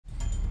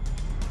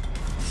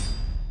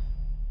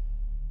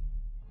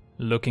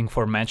Looking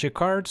for magic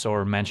cards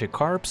or magic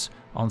carps?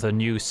 On the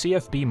new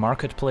CFB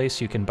marketplace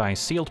you can buy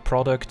sealed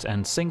product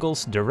and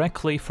singles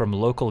directly from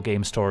local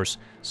game stores.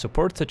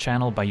 Support the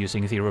channel by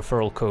using the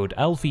referral code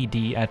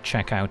LVD at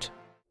checkout.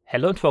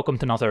 Hello and welcome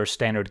to another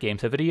Standard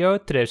Games video.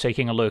 Today we're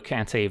taking a look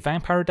at a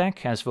vampire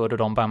deck as voted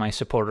on by my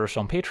supporters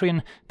on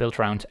Patreon, built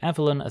around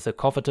Evelyn the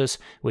Covetous,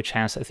 which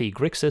has the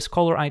Grixis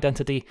color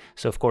identity,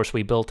 so of course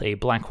we built a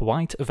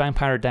black-white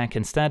vampire deck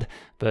instead,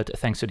 but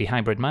thanks to the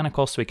hybrid mana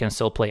cost we can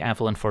still play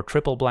Evelyn for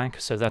triple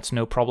black, so that's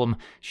no problem.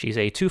 She's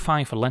a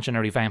 2/5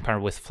 legendary vampire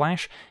with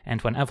flash,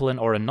 and when Evelyn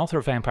or another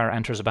vampire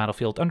enters a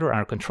battlefield under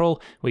our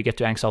control, we get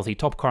to exile the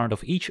top card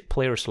of each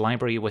player's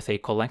library with a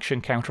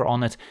collection counter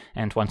on it,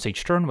 and once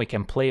each turn we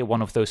can play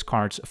one of those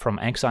cards from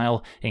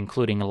exile,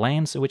 including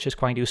lands, which is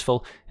quite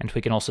useful, and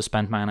we can also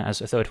spend mana as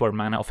though it were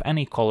mana of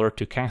any color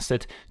to cast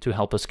it, to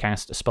help us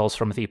cast spells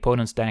from the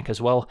opponent's deck as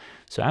well.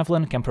 So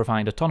Evelyn can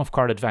provide a ton of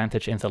card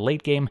advantage in the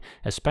late game,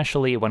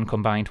 especially when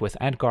combined with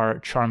Edgar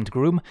Charmed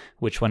Groom,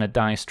 which when it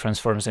dies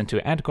transforms into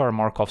Edgar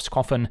Markov's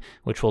Coffin,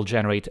 which will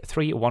generate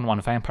 3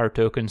 1/1 vampire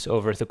tokens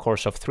over the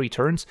course of 3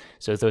 turns,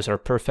 so those are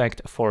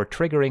perfect for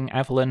triggering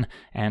Evelyn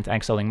and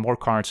exiling more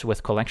cards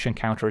with collection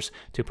counters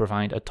to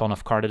provide a ton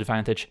of card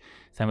advantage.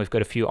 Then we've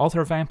got a few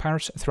other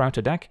vampires throughout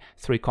the deck.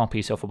 3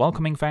 copies of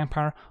Welcoming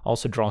Vampire,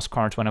 also draws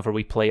cards whenever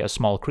we play a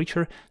small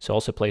creature, so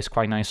also plays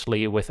quite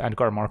nicely with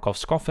Edgar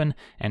Markov's Coffin,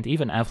 and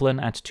even Evelyn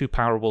at 2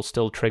 power will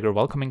still trigger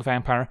Welcoming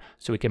Vampire,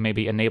 so we can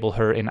maybe enable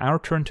her in our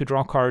turn to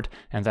draw a card,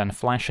 and then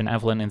flash an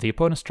Evelyn in the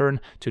opponent's turn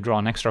to draw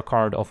an extra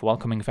card of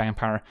Welcoming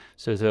Vampire,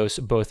 so those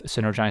both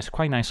synergize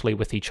quite nicely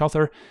with each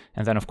other.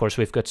 And then of course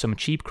we've got some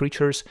cheap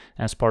creatures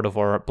as part of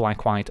our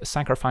black-white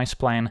sacrifice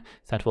plan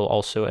that will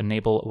also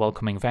enable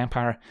Welcoming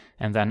Vampire.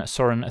 And then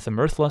Sorin the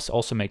Mirthless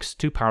also makes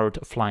 2-powered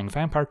flying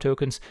vampire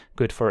tokens,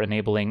 good for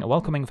enabling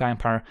Welcoming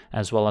Vampire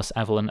as well as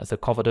Evelyn the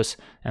Covetous,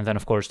 and then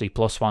of course the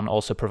 +1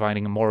 also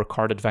providing more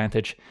card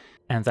advantage.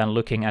 And then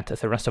looking at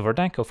the rest of our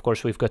deck, of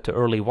course we've got the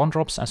early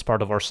 1-drops as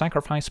part of our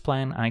sacrifice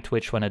plan,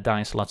 which when it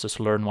dies lets us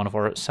learn one of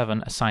our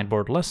 7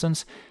 sideboard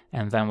lessons.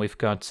 And then we've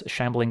got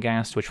Shambling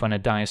Ghast, which when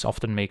it dies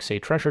often makes a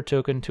treasure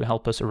token to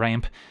help us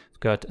ramp. We've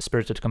got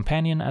Spirited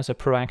Companion as a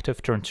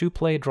proactive turn 2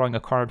 play, drawing a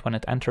card when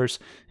it enters,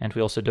 and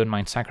we also don't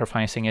mind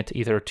sacrificing it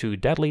either to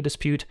Deadly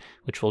Dispute,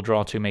 which will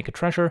draw to make a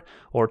treasure,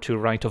 or to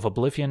Rite of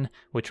Oblivion,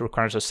 which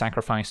requires a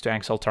sacrifice to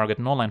exile target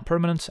non-land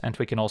permanent, and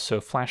we can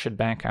also flash it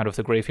back out of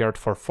the graveyard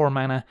for 4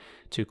 mana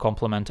to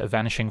complement a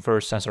Vanishing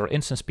Verse as our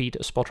instant speed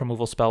spot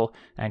removal spell,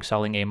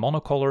 exiling a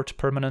monocolored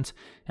permanent,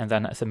 and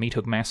then the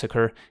Meathook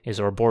Massacre is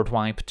our board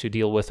wipe to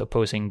deal with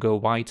opposing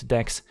go-white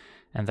decks.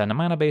 And then the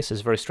mana base is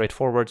very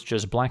straightforward,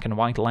 just black and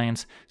white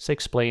lands,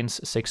 6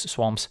 plains, 6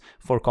 swamps,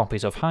 4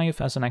 copies of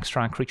Hive as an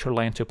extra creature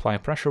land to apply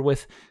pressure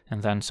with,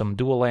 and then some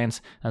dual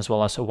lands, as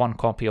well as 1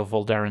 copy of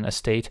Voldaren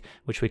Estate,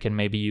 which we can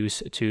maybe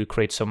use to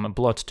create some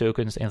blood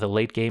tokens in the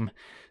late game.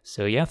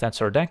 So yeah,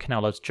 that's our deck. Now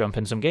let's jump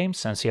in some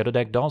games and see how the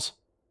deck does.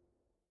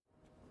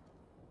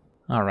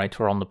 Alright,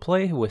 we're on the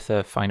play with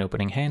a fine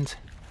opening hand.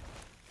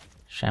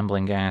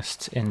 Shambling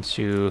Ghast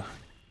into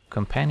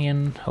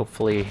Companion,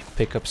 hopefully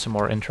pick up some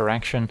more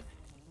interaction.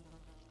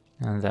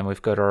 And then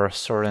we've got our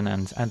Sorin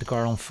and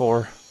Edgar on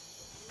 4.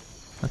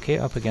 Okay,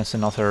 up against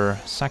another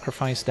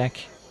sacrifice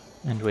deck.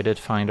 And we did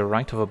find a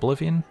Rite of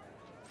Oblivion.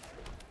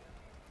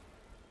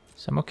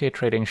 So I'm okay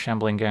trading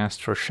Shambling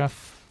Ghast for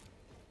Chef.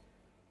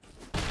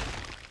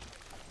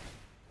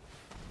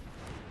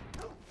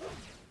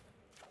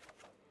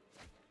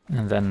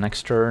 And then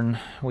next turn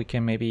we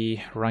can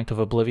maybe Rite of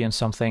Oblivion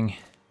something.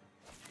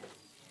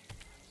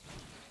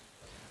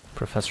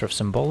 Professor of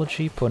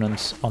Symbology,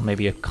 opponents on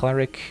maybe a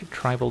Cleric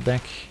tribal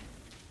deck.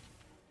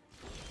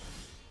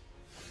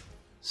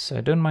 So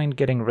I don't mind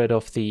getting rid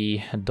of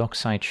the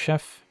Dockside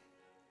Chef.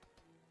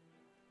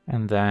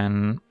 And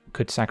then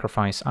could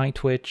sacrifice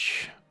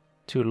Twitch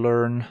to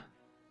learn.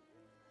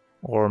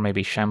 Or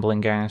maybe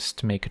Shambling Ghast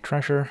to make a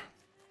treasure.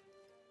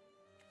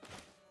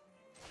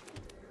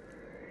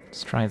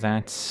 Let's try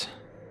that.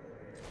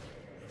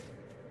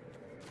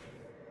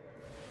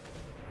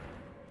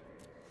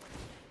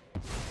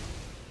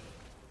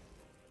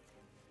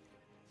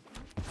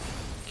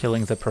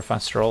 Killing the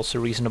Professor also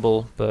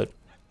reasonable, but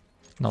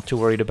not too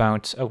worried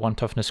about a 1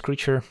 toughness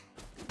creature.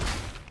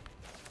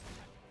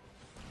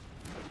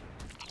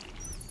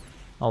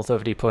 Although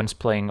if the opponent's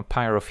playing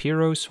Pyre of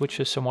Heroes, which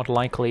is somewhat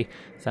likely,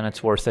 then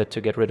it's worth it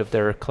to get rid of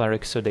their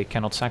Cleric so they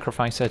cannot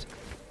sacrifice it.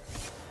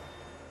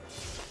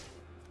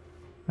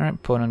 Alright,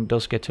 opponent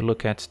does get to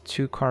look at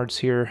 2 cards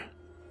here.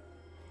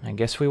 I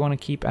guess we want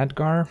to keep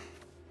Edgar.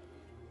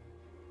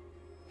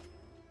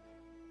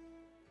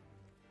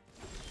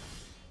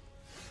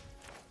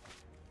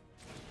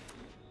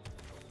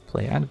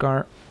 Play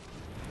Edgar.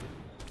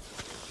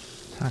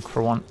 Attack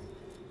for 1.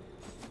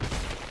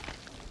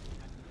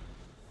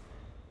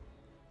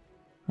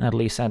 At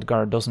least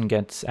Edgar doesn't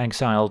get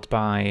exiled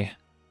by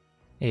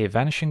a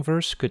Vanishing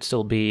Verse, could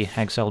still be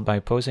exiled by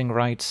opposing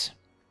rights.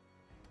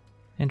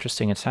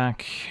 Interesting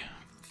attack,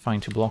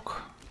 fine to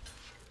block.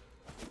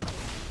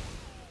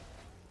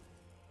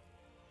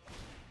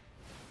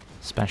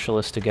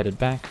 Specialist to get it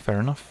back, fair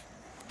enough.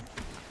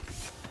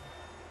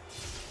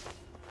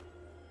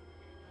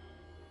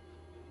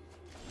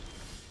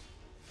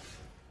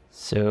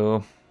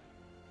 So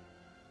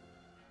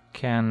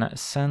can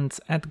send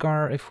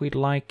Edgar if we'd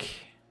like,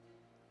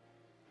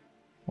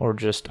 or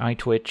just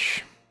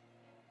iTwitch.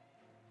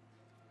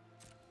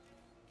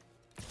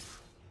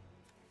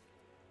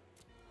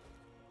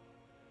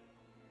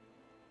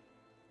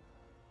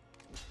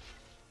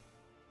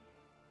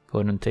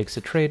 Opponent takes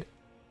a trade.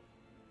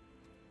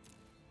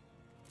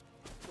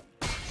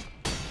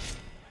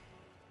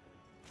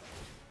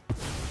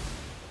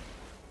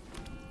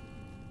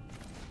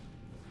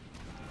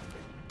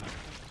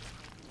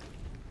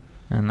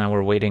 And now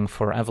we're waiting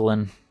for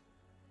Evelyn.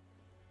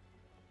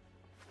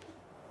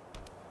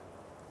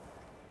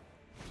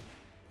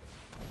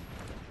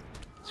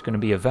 It's going to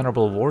be a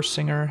Venerable War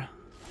Singer,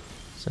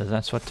 so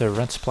that's what the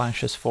red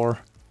splash is for.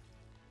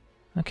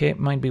 Okay, it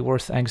might be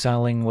worth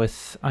exiling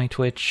with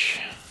iTwitch.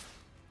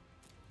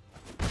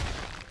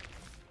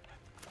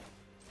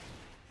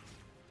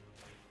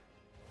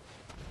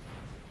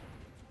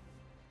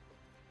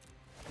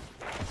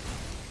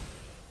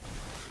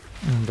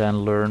 And then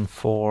learn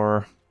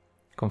for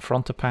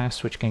Confront the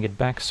Past, which can get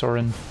back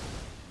Sorin.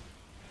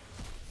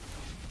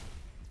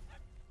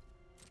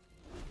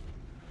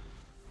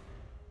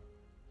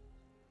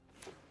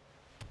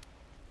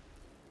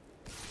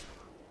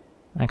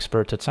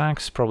 Expert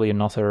attacks, probably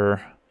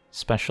another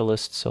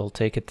specialist, so I'll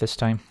take it this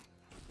time.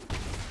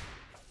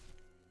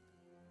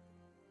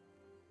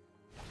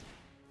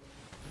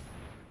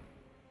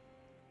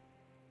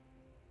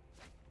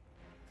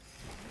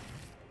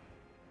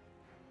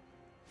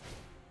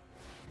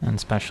 And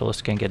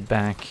specialist can get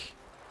back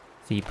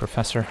the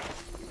Professor.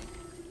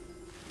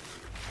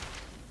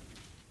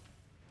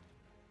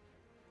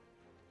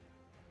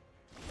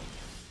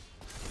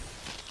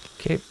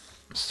 Okay,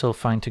 still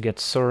fine to get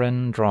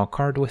Sorin, draw a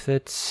card with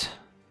it.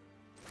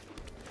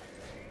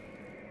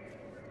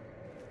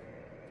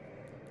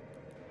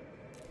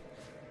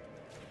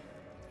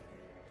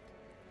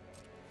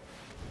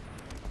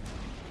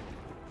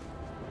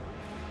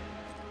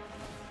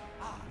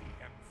 I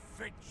am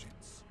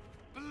vengeance,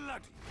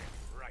 bloody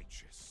and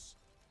righteous.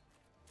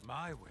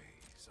 My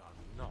ways are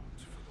not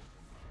for the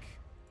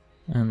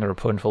weak. And their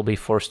opponent will be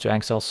forced to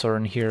exile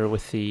Sorin here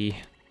with the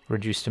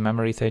reduced to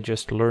memory they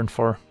just learned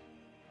for.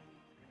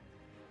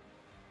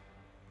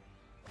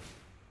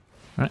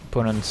 Right,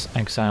 opponent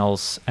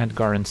exiles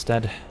Edgar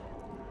instead.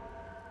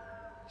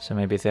 So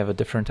maybe they have a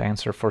different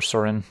answer for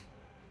Sorin.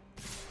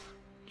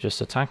 Just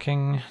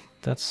attacking,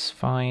 that's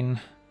fine.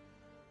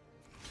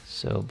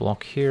 So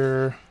block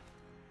here.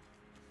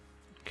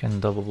 Can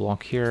double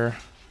block here.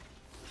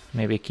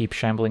 Maybe keep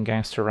Shambling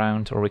Ghast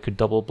around, or we could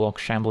double block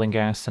Shambling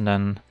Ghast and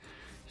then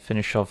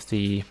finish off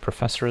the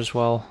Professor as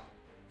well.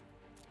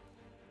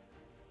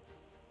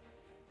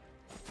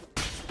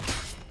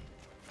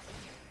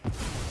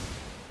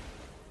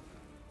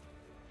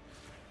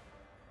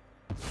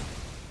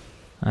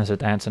 As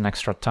it adds an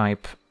extra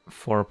type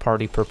for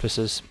party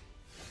purposes.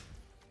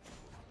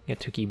 Get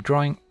to keep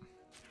drawing.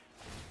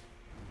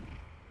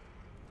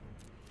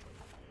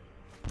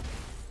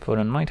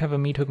 Opponent might have a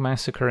Meathook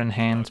Massacre in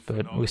hand,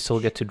 but we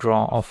still get to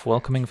draw off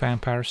Welcoming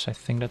Vampires. I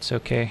think that's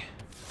okay.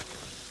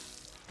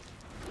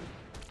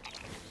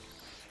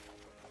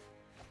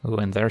 Ooh,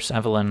 and there's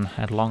Evelyn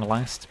at long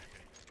last.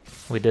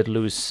 We did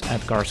lose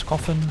Edgar's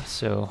Coffin,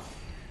 so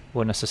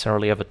won't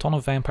necessarily have a ton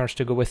of vampires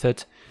to go with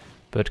it,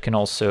 but can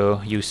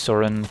also use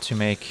Sorin to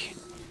make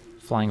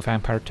flying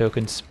vampire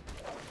tokens.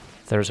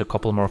 There's a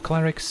couple more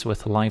clerics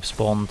with Lives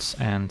Bond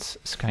and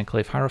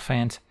Skyclave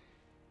Hierophant.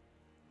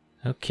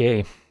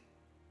 Okay.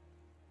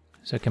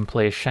 So I can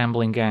play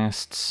Shambling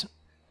Ghasts,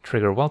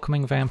 trigger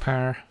Welcoming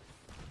Vampire,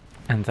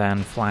 and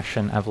then flash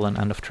in Evelyn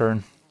end of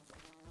turn.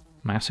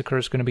 Massacre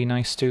is going to be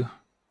nice too.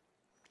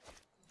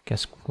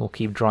 Guess we'll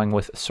keep drawing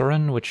with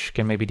Sorin, which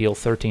can maybe deal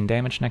 13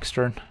 damage next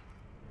turn.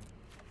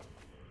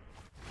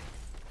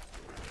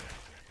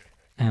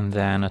 And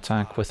then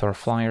attack with our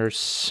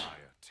flyers.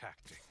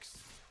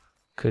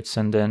 Could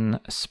send in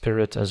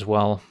Spirit as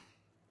well.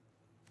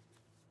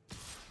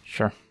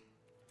 Sure.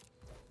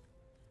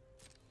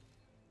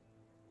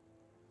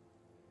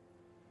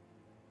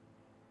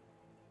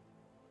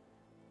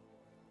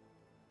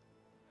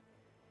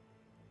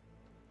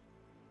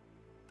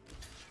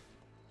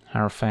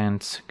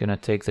 Hierophant gonna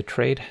take the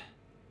trade.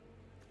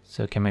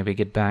 So can maybe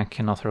get back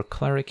another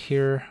cleric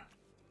here,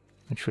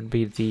 which would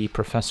be the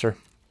Professor.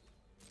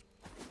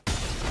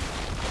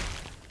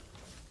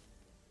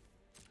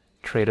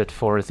 Trade it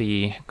for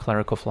the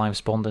Cleric of Lives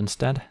Bond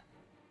instead.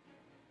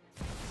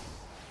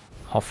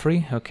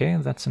 Hoffrey, okay,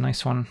 that's a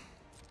nice one.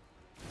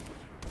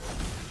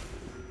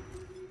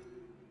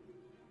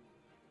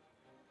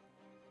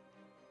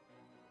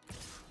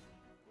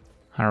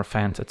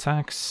 Hierophant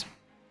attacks.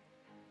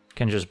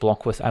 Can just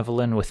block with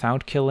Evelyn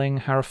without killing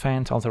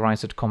Hierophant,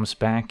 otherwise it comes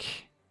back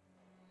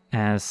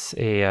as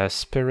a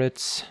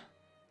Spirit,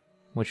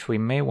 which we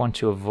may want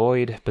to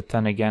avoid, but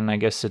then again I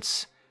guess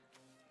it's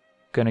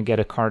gonna get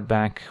a card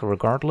back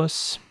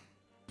regardless.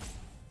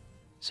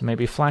 So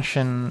maybe flash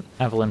in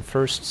Evelyn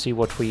first, see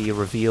what we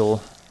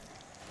reveal.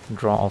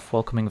 Draw off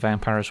Welcoming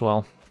Vampire as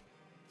well.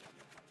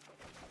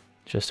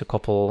 Just a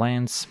couple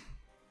lands.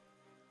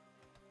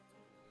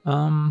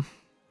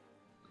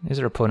 Is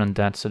their opponent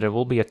dead? So there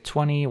will be a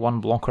 20,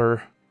 one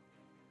blocker.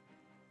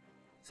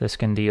 This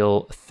can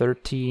deal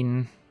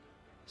 13,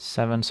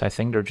 7, so I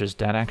think they're just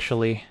dead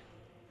actually.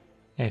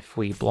 If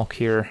we block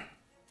here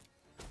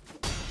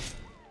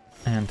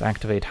and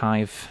activate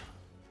Hive.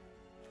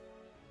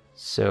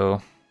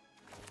 So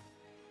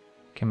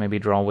can maybe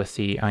draw with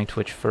the Eye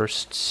Twitch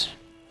first.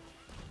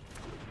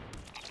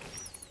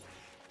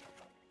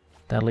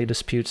 Deadly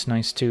Dispute's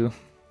nice too.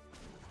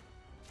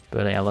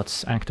 But yeah,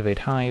 let's activate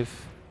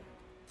Hive.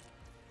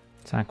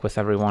 Attack with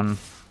everyone.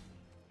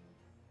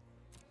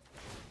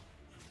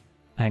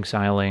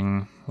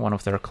 Exiling one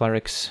of their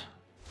clerics.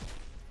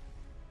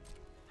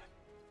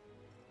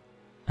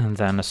 And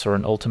then a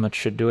Sorin ultimate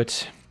should do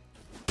it.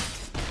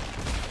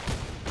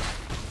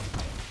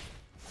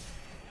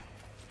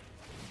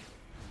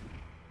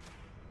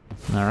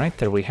 Alright,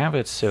 there we have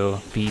it.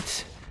 So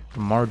beat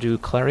Mardu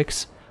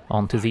clerics.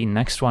 On to the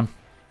next one.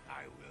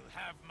 I will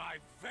have my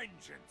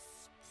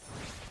vengeance.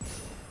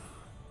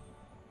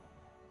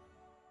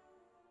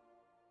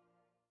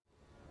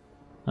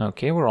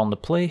 Okay, we're on the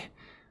play.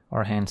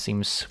 Our hand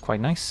seems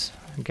quite nice.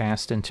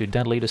 Gassed into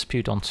Deadly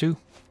Dispute on 2.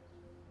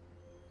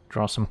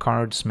 Draw some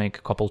cards, make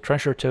a couple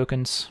treasure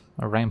tokens,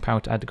 ramp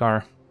out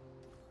Edgar.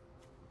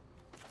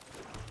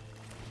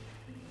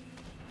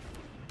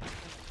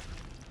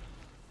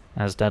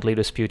 As Deadly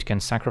Dispute can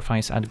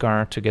sacrifice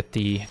Edgar to get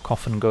the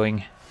Coffin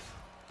going.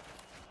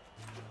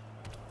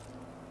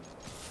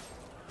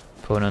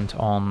 Opponent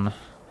on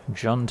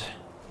Jund.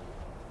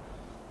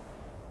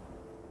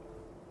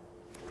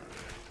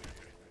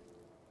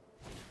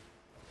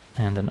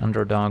 And an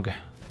underdog.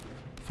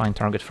 Fine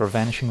target for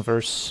Vanishing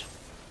Verse.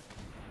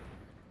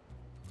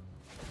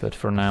 But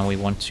for now we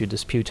want to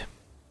dispute.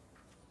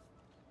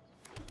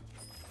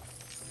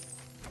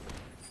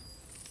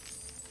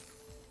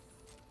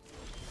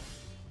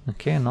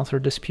 Okay, another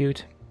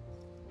dispute.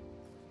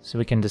 So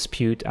we can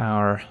dispute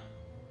our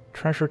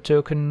treasure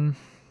token,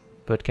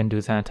 but can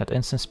do that at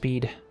instant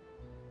speed.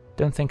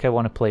 Don't think I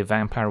want to play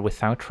Vampire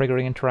without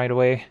triggering it right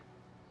away.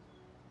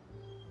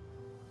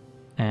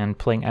 And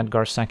playing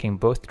Edgar sacking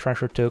both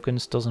treasure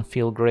tokens doesn't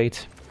feel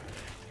great.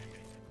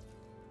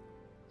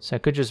 So I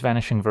could just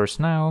Vanishing Verse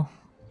now,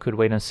 could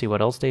wait and see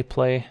what else they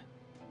play.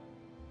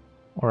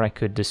 Or I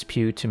could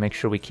dispute to make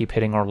sure we keep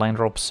hitting our land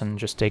drops and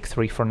just take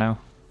 3 for now.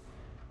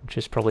 Which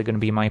is probably going to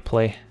be my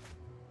play.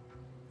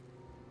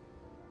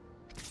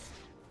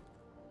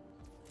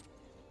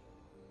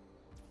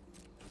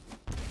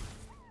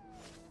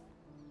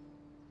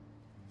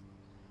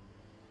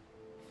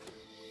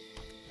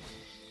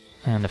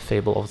 And a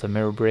Fable of the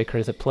Mirror Breaker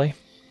is at play.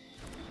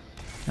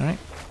 Alright.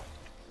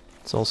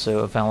 It's also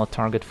a valid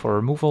target for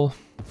removal.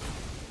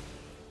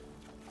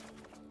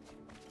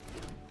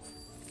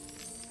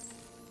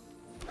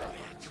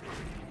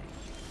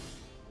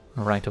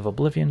 Rite of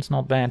Oblivion's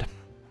not bad.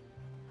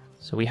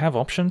 So we have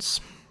options.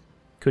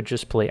 Could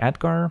just play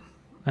Edgar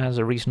as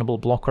a reasonable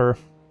blocker,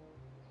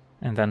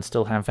 and then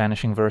still have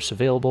Vanishing Verse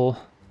available.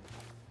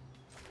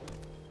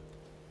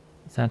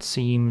 That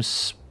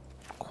seems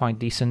quite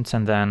decent,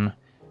 and then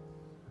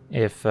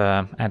if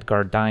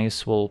Edgar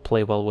dies, we'll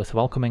play well with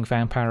Welcoming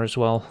Vampire as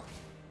well.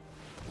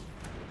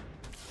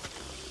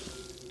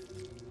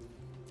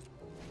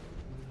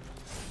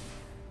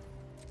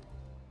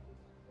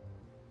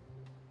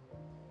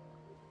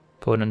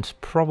 Opponent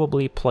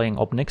probably playing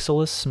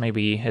Obnixilis,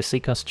 maybe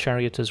Hesycha's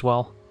Chariot as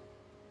well.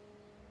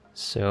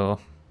 So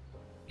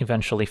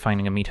eventually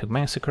finding a Meathug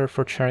Massacre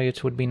for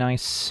Chariot would be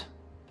nice.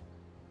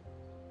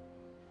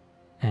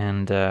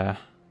 And I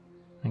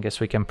guess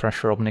we can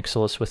pressure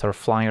Obnixilis with our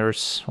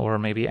flyers, or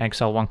maybe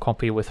exile 1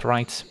 copy with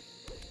Rite.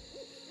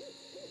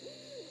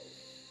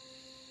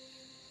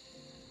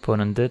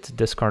 Opponent did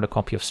discard a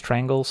copy of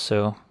Strangle,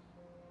 so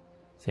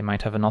they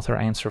might have another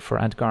answer for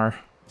Edgar.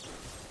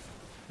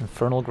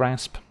 Infernal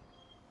Grasp.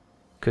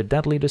 Could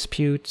Deadly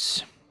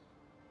Dispute,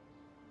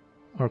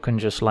 or can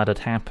just let it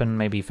happen,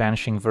 maybe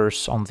Vanishing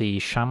Verse on the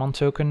Shaman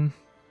token,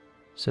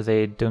 so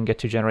they don't get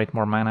to generate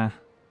more mana.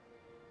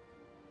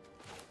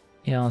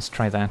 Yeah, let's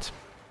try that.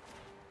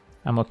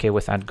 I'm okay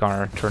with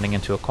Edgar turning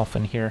into a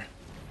Coffin here.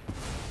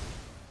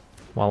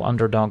 While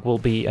Underdog will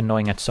be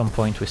annoying at some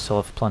point, we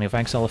still have plenty of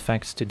exile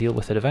effects to deal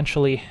with it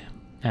eventually,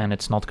 and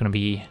it's not going to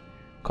be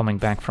coming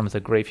back from the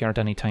graveyard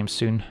anytime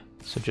soon,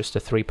 so just a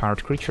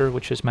 3-powered creature,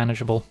 which is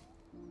manageable.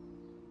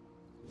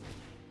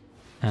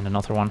 And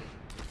another one.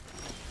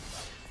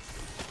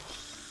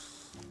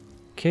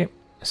 Okay,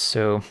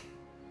 so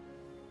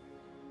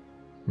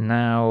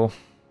now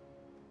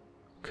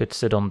could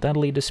sit on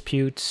Deadly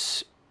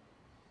Disputes,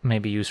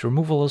 maybe use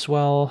removal as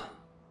well.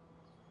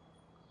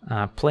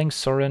 Playing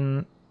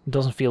Sorin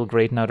doesn't feel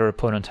great now their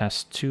opponent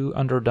has 2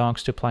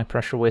 underdogs to apply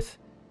pressure with.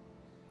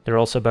 They're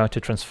also about to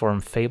transform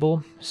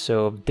Fable,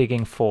 so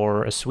digging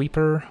for a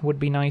sweeper would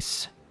be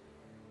nice,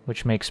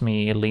 which makes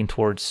me lean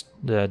towards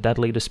the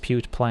Deadly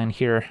Dispute plan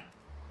here.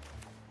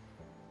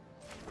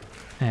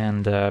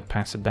 and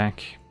pass it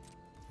back.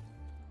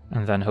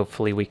 And then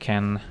hopefully we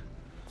can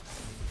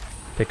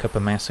pick up a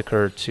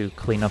Massacre to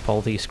clean up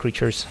all these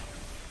creatures.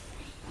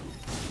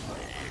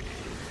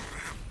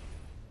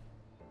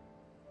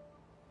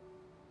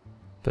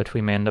 But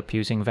we may end up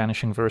using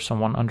Vanishing Verse on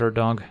one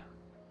underdog.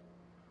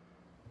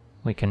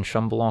 We can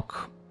Chum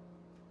Block.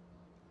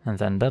 And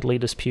then Deadly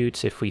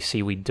Dispute. If we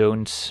see we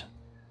don't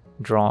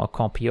draw a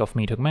copy of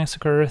Meathook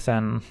Massacre,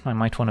 then I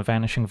might want a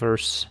Vanishing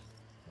Verse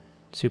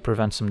to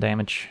prevent some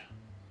damage.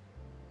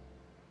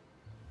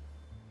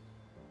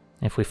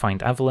 If we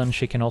find Evelyn,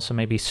 she can also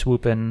maybe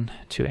swoop in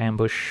to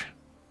ambush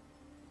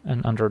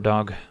an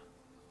underdog.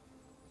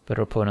 But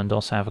our opponent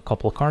does have a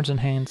couple cards in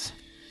hand,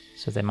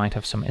 so they might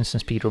have some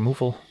instant speed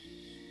removal.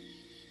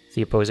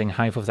 The opposing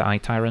Hive of the Eye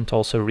Tyrant,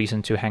 also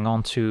reason to hang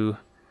on to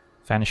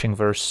Vanishing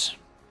Verse.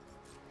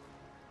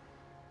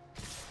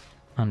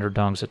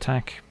 Underdog's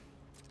attack.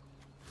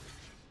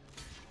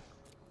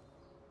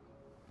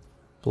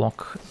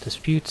 Block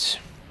Dispute.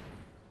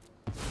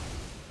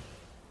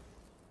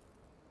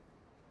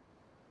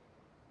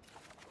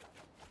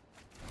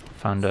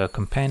 Found a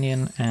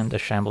Companion and a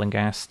Shambling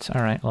Ghast.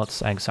 Alright,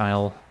 let's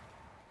exile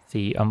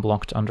the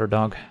unblocked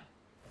underdog.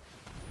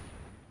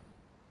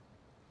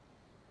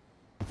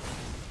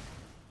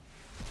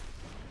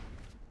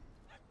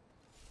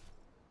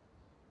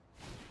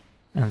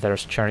 And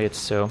there's Chariots,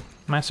 so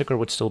Massacre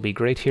would still be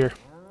great here.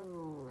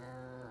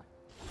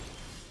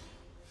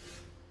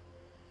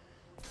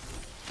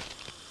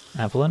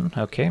 Evelyn,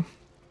 okay.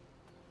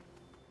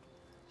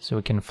 So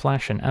we can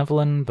flash an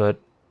Evelyn, but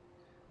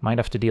might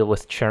have to deal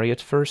with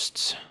Chariot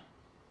first.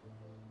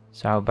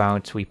 So how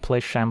about we play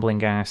Shambling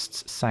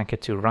Ghast, sack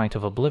it to Rite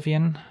of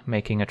Oblivion,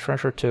 making a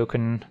treasure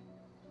token.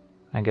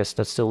 I guess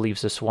that still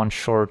leaves us one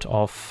short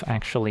of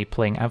actually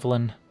playing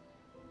Evelyn.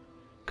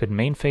 Could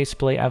main phase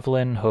play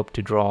Evelyn, hope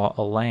to draw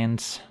a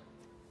land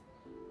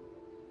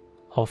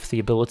of the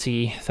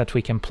ability that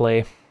we can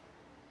play.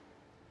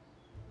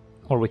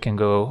 Or we can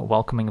go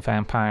Welcoming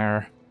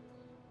Vampire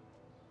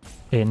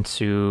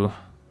into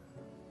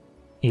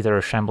either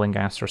a Shambling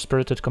Ghast or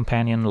Spirited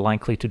Companion,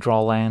 likely to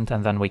draw land,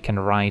 and then we can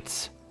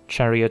write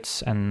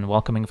Chariots and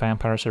Welcoming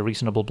Vampire as a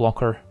reasonable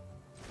blocker.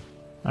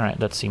 Alright,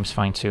 that seems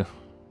fine too.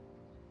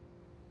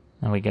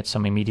 And we get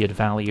some immediate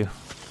value.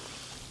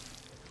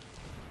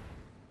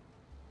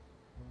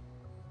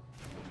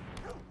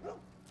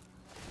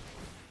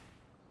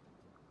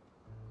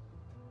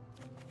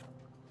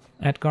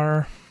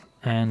 Edgar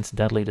and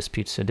Deadly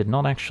Dispute, so did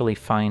not actually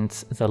find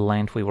the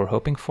land we were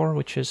hoping for,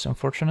 which is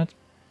unfortunate.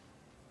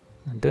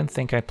 I don't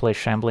think I play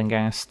Shambling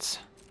Ghasts.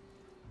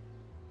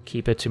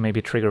 Keep it to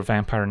maybe trigger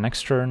Vampire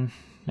next turn,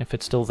 if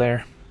it's still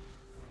there.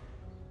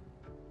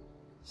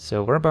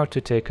 So we're about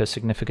to take a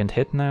significant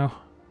hit now.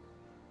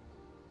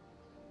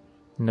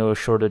 No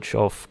shortage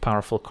of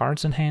powerful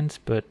cards in hand,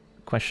 but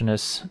question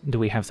is, do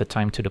we have the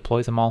time to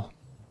deploy them all?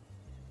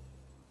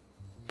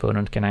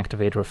 Opponent can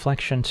activate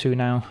Reflection too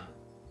now.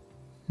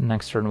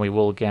 Next turn we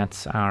will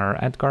get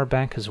our Edgar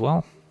back as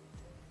well.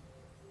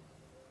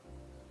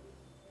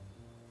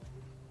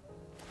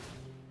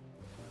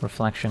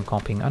 Reflection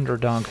copying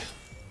underdog.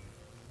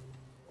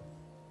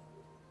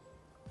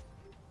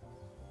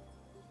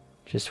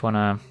 Just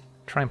wanna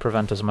try and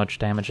prevent as much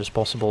damage as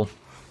possible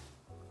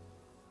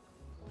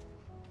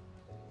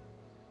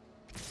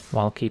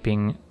while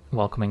keeping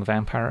Welcoming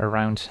Vampire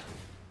around.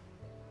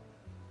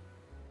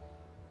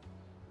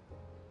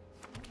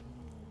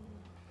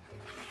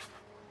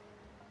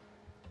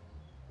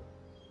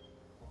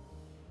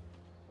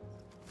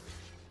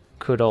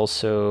 Could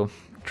also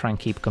try and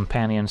keep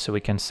Companion so we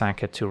can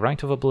sack it to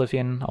Rite of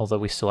Oblivion, although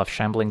we still have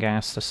Shambling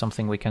Ghast as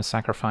something we can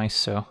sacrifice,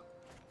 so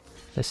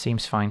this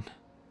seems fine.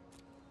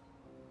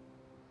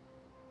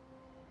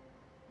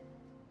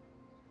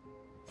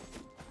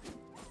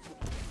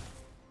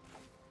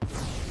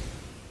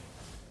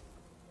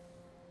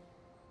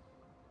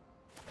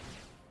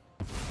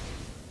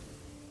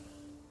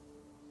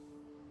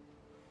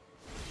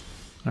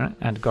 Alright,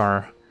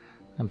 Edgar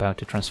about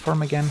to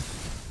transform again.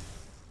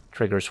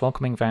 Triggers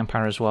Welcoming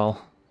Vampire as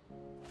well.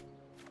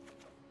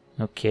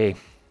 Okay,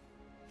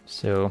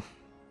 so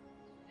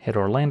hit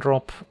or land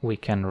drop, we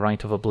can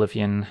Rite of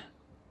Oblivion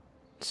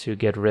to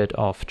get rid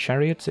of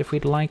Chariots if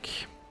we'd like.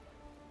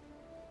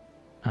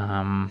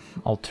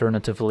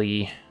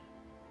 Alternatively,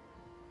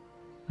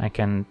 I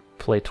can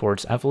play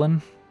towards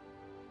Evelyn.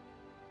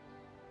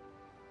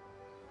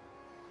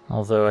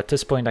 Although at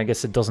this point I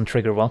guess it doesn't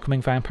trigger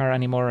Welcoming Vampire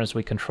anymore as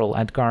we control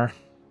Edgar,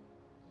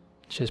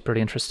 which is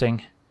pretty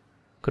interesting.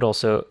 Could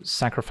also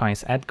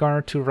sacrifice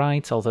Edgar to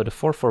Rite, although the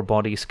 4/4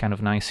 body is kind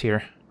of nice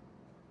here.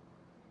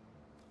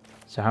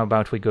 So how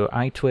about we go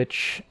Eye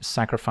Twitch,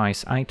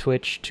 sacrifice Eye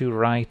Twitch to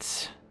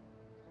Rite,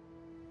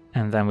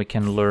 and then we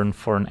can learn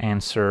for an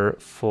answer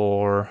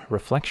for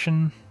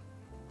Reflection.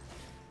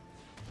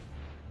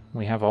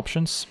 We have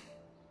options.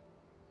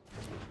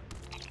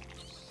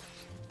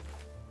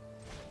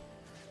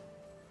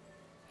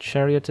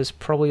 Chariot is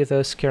probably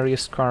the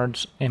scariest card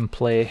in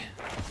play.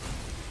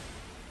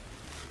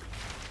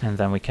 And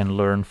then we can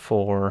learn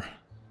for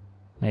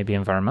Maybe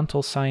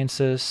Environmental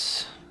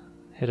Sciences.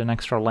 Hit an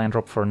extra land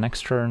drop for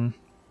next turn.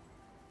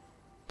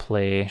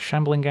 Play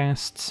Shambling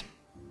Ghast.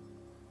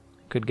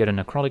 Could get a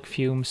Necrotic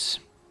Fumes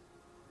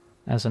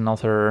as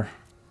another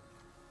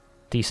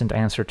decent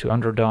answer to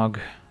Underdog.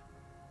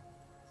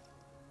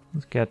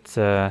 Let's get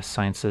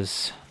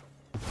Sciences.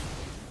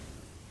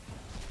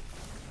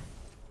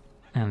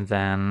 And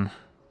then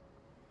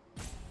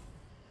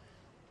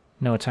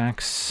no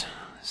attacks.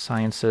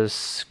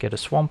 Sciences, get a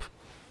Swamp.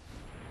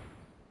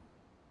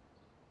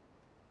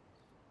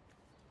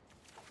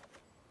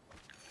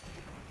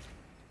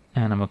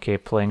 And I'm okay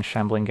playing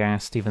Shambling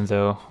Ghast, even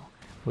though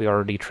we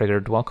already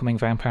triggered Welcoming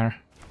Vampire.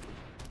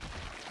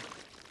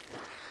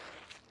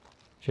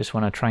 Just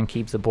want to try and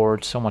keep the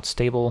board somewhat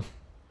stable,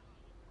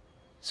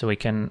 so we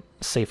can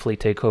safely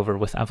take over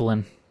with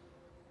Evelyn.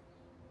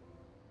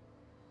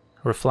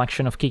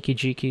 Reflection of Kiki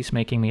Jiki is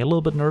making me a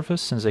little bit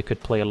nervous, since they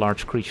could play a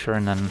large creature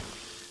and then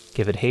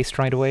give it haste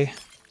right away.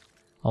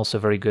 Also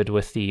very good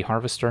with the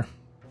Harvester.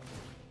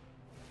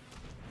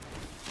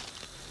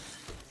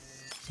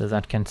 So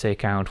that can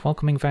take out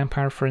Welcoming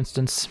Vampire, for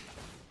instance.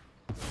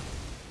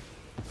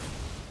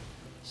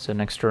 So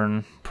next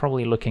turn,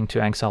 probably looking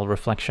to exile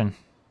Reflection.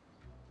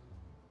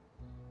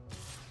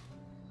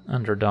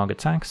 Underdog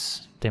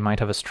attacks. They might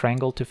have a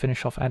Strangle to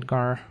finish off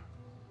Edgar,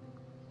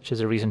 which is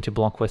a reason to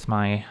block with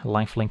my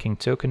life-linking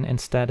token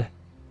instead.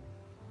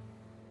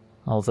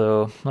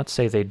 Although, let's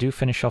say they do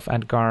finish off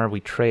Edgar,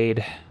 we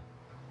trade.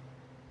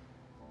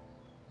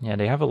 Yeah,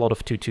 they have a lot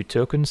of 2/2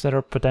 tokens that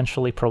are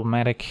potentially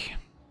problematic.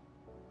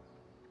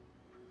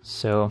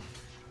 So,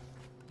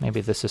 maybe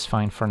this is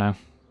fine for now.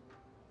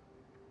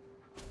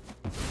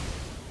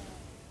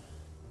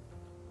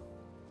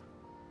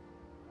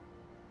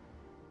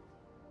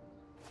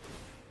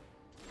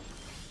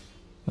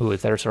 Ooh,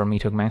 there's our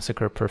Meathook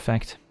Massacre,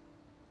 perfect.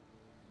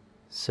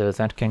 So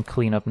that can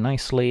clean up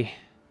nicely.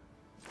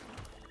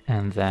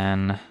 And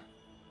then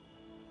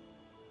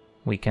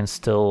we can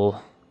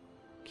still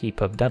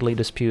keep up Deadly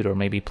Dispute or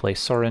maybe play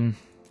Sorin.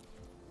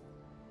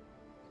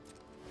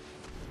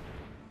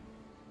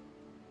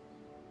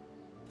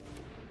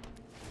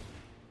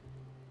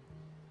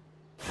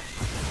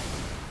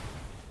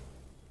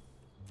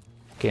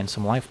 Gain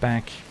some life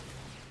back.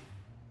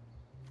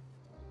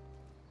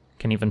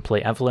 Can even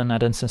play Evelyn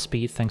at instant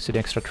speed thanks to the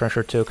extra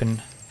treasure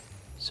token.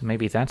 So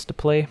maybe that's the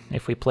play.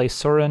 If we play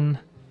Sorin,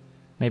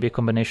 maybe a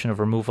combination of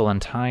removal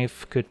and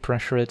Hive could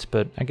pressure it,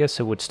 but I guess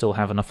it would still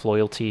have enough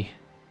loyalty.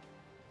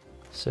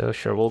 So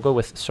sure, we'll go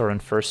with Sorin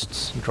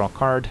first, draw a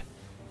card,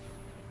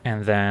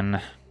 and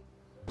then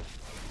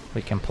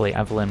we can play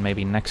Evelyn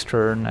maybe next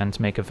turn and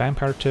make a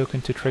Vampire token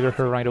to trigger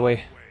her right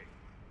away.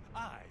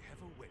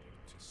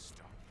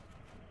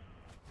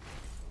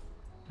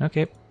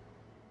 Okay.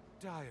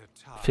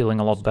 Feeling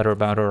a lot better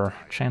about our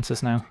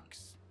chances now.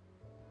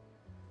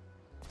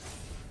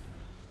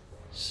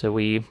 So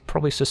we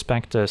probably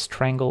suspect a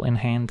Strangle in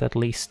hand at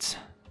least.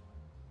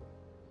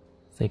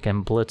 They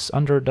can blitz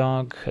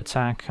Underdog,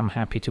 attack. I'm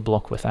happy to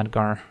block with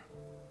Edgar.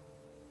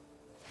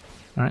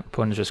 Alright,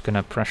 opponent's just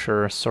gonna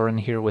pressure Sorin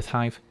here with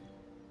Hive.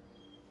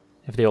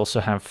 If they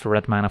also have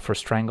red mana for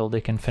Strangle, they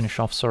can finish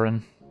off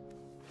Sorin.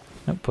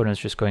 Nope,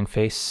 opponent's just going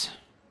face.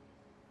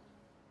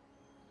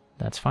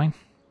 That's fine.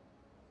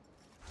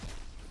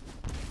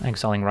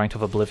 Exiling Rite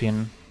of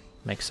Oblivion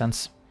makes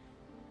sense.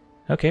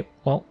 Okay,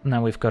 well,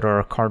 now we've got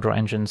our card draw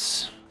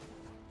engines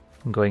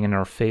going in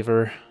our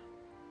favor.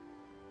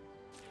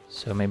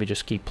 So maybe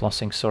just keep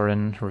plussing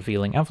Sorin,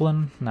 revealing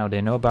Evelyn. Now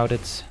they know about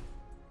it.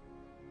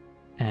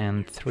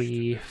 And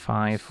 3,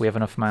 5, we have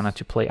enough mana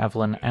to play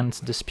Evelyn and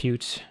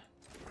Dispute.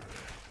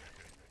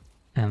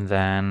 And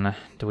then,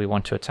 do we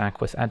want to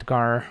attack with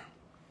Edgar?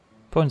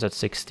 Opponent's at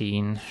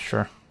 16,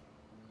 sure.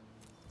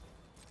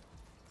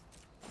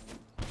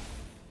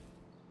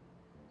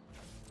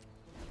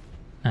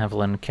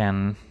 Evelyn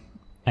can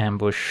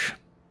ambush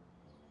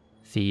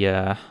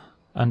the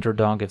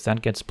Underdog if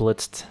that gets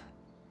blitzed.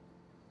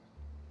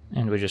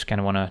 And we just kind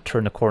of want to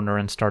turn the corner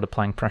and start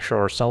applying pressure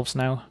ourselves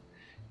now.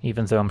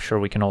 Even though I'm sure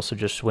we can also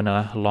just win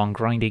a long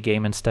grindy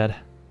game instead.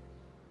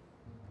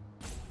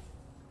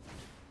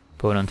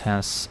 Opponent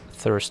has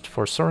Thirst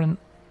for Sorin.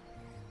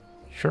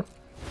 Sure.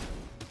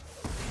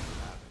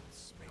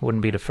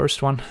 Wouldn't be the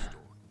first one.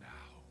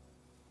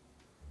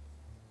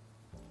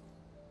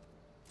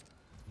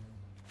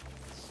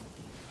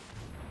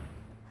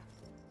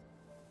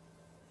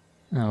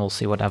 And we'll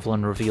see what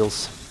Evelyn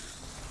reveals.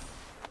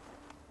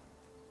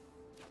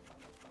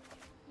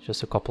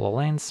 Just a couple of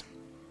lands.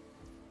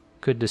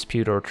 Could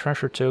dispute our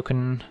treasure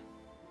token.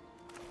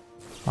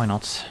 Why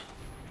not?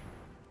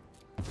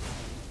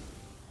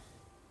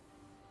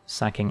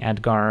 Sacking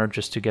Edgar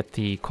just to get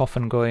the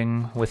Coffin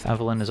going with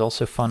Evelyn is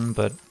also fun,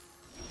 but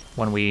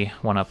when we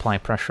want to apply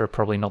pressure,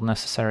 probably not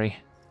necessary.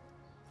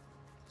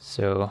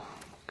 So,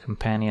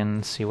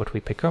 Companion, see what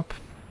we pick up.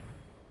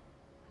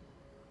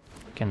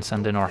 Can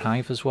send in our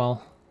Hive as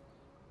well.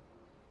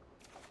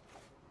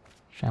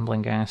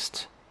 Shambling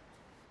Ghast.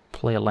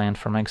 Play a land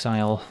from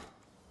exile.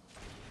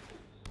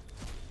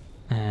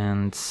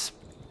 And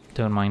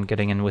don't mind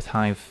getting in with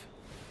Hive.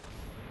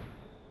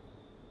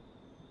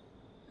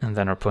 And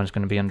then our opponent's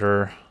going to be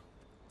under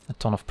a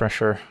ton of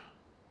pressure.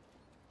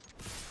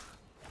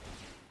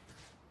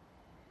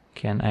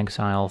 Can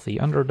exile the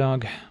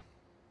underdog.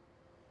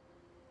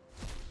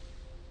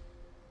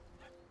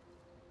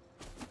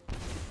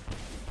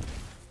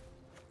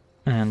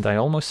 And I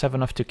almost have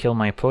enough to kill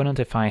my opponent.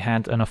 If I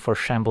had enough for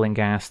Shambling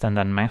Ghast and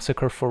then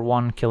Massacre for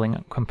 1,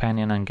 killing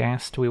Companion and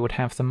Ghast, we would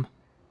have them.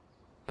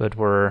 But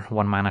we're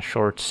 1 mana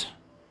short,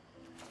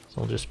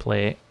 so I'll just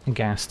play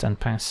Ghast and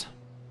pass.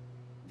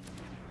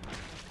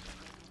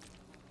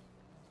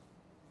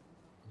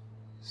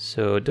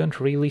 So don't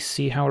really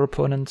see how our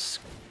opponent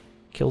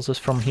kills us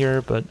from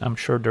here, but I'm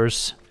sure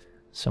there's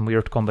some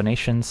weird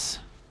combinations,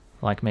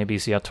 like maybe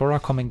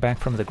Ziatora coming back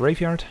from the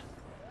graveyard.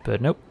 But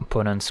nope,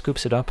 opponent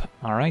scoops it up.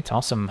 Alright,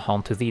 awesome,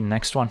 on to the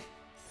next one.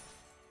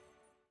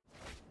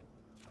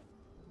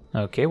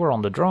 Okay, we're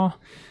on the draw.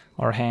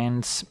 Our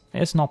hand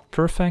is not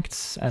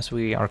perfect, as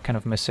we are kind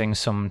of missing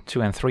some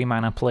 2 and 3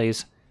 mana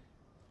plays.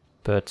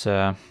 But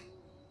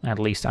at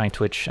least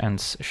Twitch and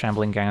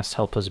Shambling Ghast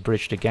help us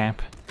bridge the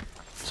gap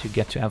to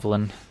get to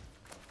Evelyn.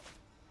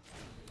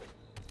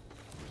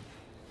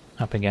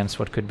 Up against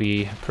what could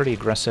be a pretty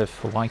aggressive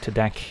white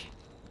deck.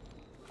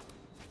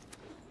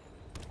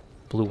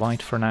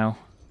 Blue-white for now.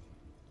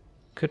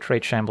 Could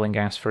trade Shambling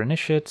Ghast for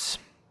Initiates.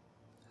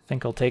 I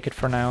think I'll take it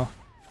for now,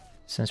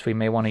 since we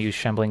may want to use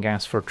Shambling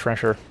Ghast for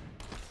Treasure.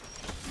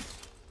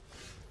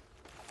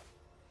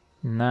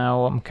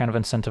 Now I'm kind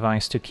of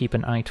incentivized to keep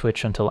an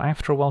Twitch until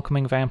after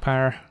Welcoming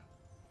Vampire.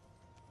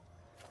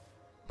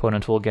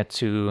 Opponent will get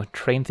to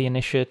train the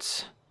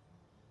Initiates,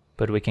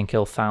 but we can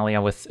kill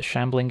Thalia with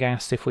Shambling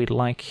Ghast if we'd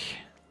like.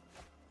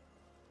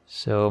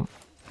 So,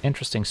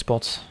 interesting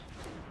spot.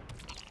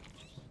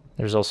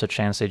 There's also a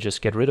chance they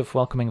just get rid of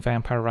Welcoming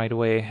Vampire right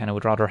away, and I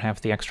would rather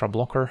have the extra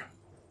blocker.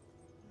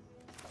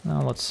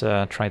 Now let's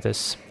try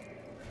this.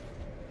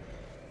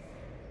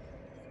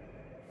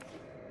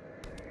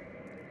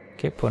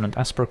 Okay, opponent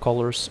Esper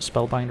Colors,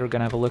 Spellbinder,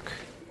 gonna have a look.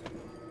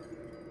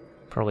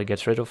 Probably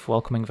gets rid of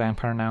Welcoming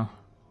Vampire now.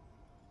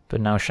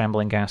 But now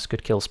Shambling Ghast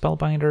could kill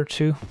Spellbinder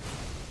too.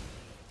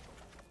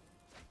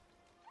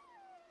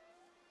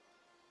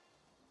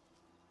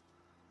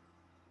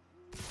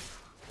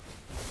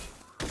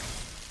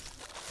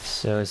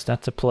 So is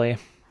that the play?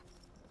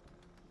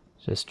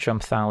 Just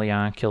jump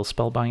Thalia, kill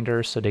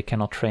Spellbinder, so they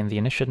cannot train the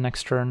Initiate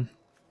next turn.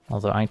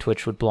 Although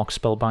Twitch would block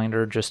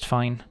Spellbinder just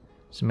fine.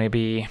 So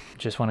maybe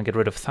just want to get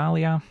rid of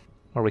Thalia,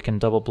 or we can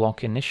double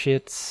block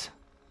Initiates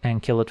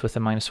and kill it with a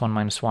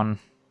 -1/-1,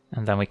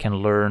 and then we can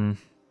learn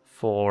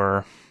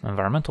for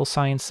Environmental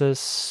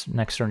Sciences.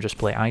 Next turn just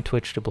play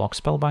Twitch to block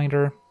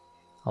Spellbinder.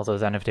 Although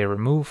then if they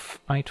remove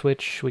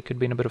Twitch, we could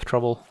be in a bit of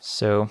trouble.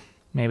 So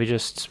maybe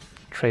just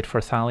trade for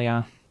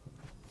Thalia.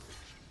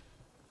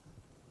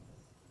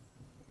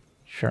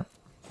 Sure.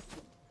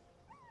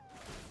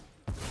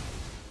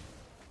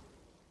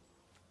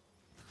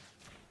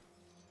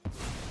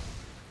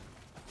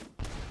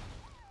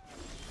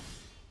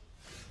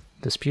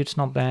 Dispute's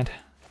not bad.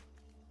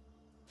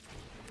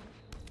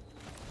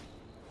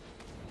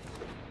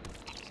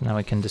 So now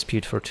we can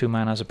dispute for 2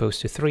 mana as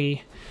opposed to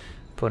 3.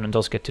 Opponent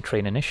does get to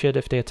train Initiate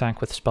if they attack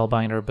with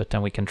Spellbinder, but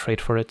then we can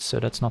trade for it, so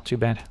that's not too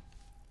bad.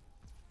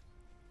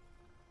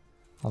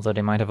 Although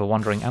they might have a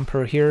Wandering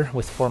Emperor here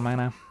with 4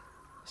 mana.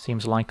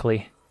 Seems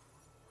likely.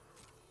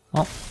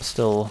 Well,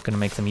 still gonna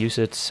make them use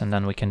it, and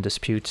then we can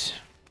dispute.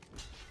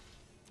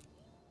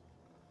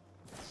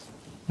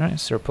 Alright,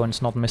 so our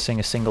opponent's not missing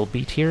a single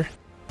beat here.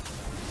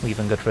 We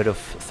even got rid of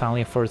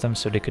Thalia for them,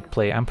 so they could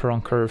play Emperor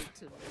on curve.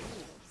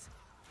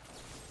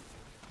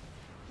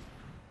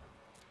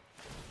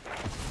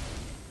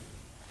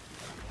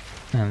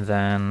 And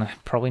then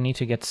probably need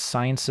to get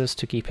Sciences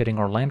to keep hitting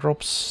our land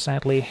drops,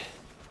 sadly.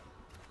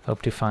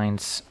 Hope to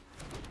find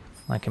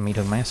like a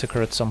Meadow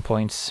Massacre at some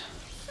point.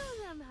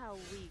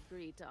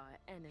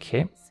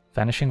 Okay,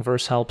 Vanishing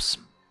Verse helps.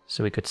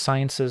 So we could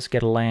Sciences,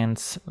 get a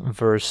land,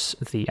 verse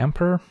the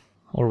Emperor.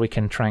 Or we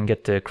can try and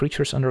get the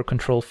creatures under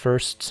control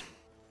first.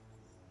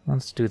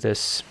 Let's do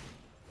this.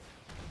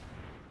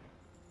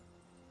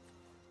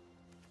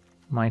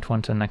 Might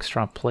want an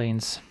extra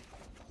plains.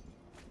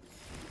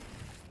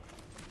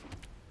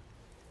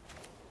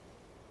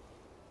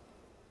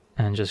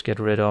 And just get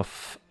rid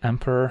of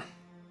Emperor.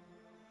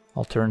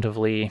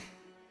 Alternatively,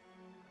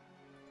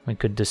 we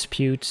could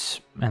dispute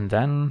and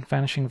then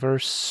Vanishing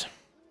Verse.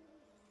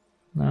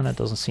 No, that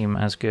doesn't seem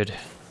as good.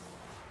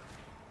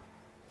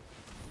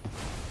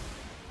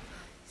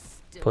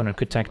 Opponent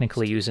could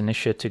technically use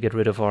Initiate to get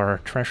rid of our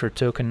treasure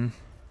token.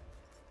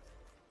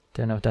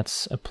 Don't know if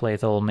that's a play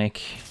they'll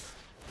make.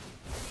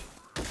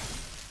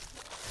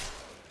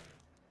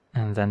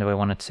 And then do I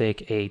want to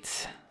take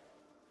 8?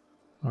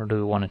 Or do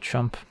we want to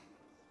chump?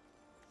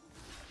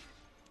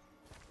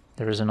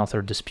 There is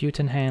another Dispute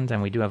in hand,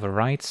 and we do have a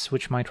Rights,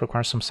 which might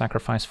require some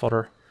sacrifice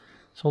fodder.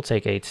 So we'll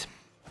take 8.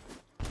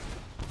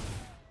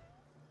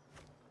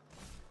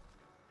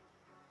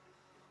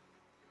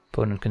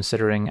 Opponent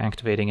considering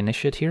activating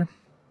Initiate here.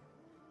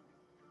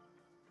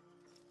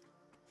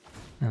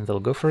 And they'll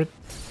go for it.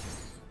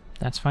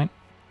 That's fine.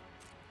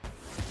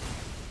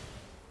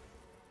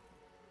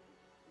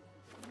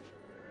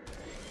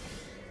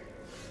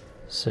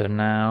 So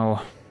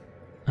now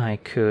I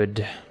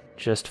could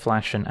just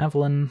flash in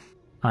Evelyn,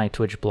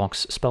 Twitch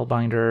blocks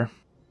Spellbinder,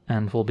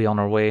 and we'll be on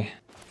our way.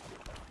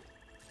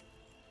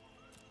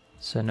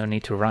 So no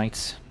need to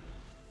write.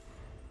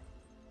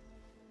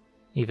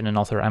 Even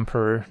another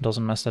Emperor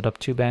doesn't mess that up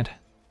too bad.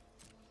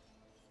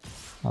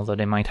 Although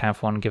they might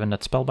have one given that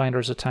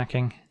Spellbinder's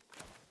attacking.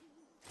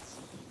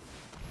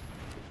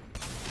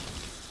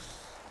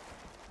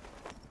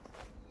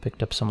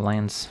 Picked up some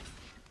lands.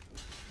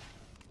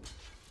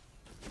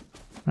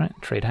 Right,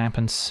 trade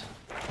happens.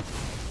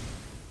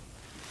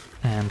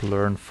 And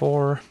learn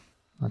 4.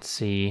 Let's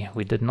see,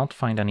 we did not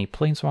find any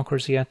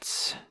Planeswalkers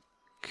yet.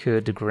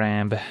 Could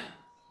grab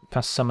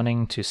Pass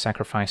Summoning to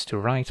sacrifice to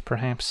Right,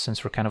 perhaps,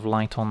 since we're kind of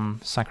light on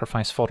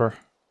sacrifice fodder.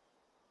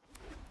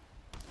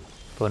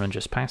 Opponent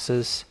just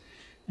passes,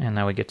 and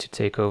now we get to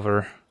take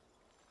over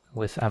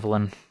with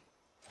Evelyn.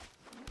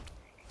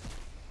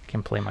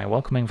 Can play my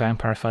Welcoming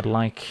Vampire if I'd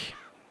like.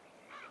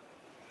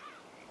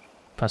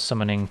 Pass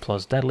Summoning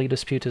plus Deadly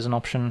Dispute is an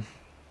option.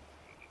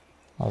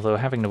 Although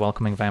having the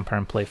Welcoming Vampire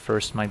in play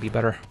first might be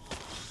better.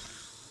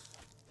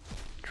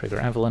 Trigger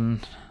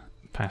Evelyn,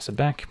 pass it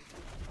back.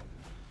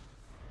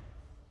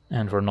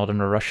 And we're not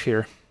in a rush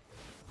here.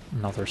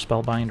 Another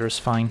Spellbinder is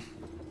fine.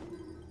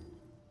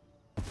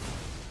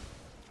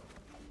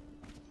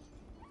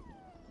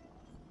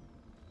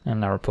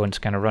 And our opponent's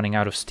kind of running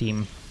out of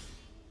steam.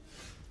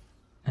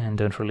 And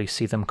don't really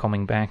see them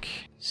coming back.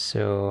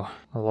 So,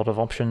 a lot of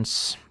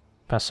options.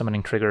 Pass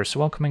Summoning triggers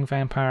Welcoming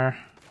Vampire.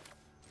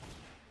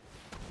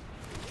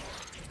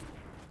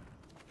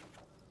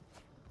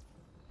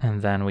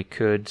 And then we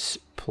could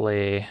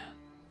play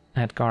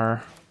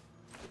Edgar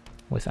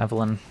with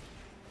Evelyn.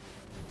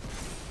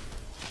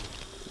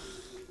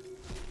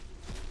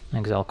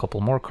 Exile a couple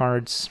more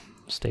cards,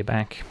 stay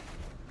back.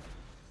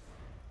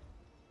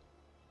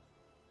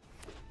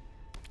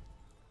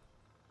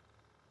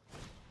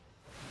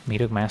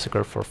 Meathook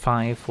Massacre for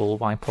 5 will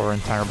wipe our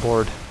entire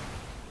board.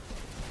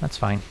 That's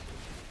fine.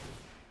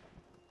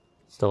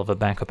 Still have a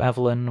backup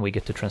Evelyn, we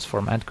get to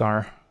transform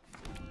Edgar.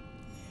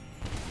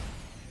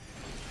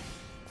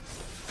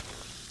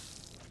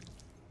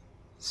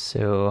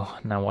 So,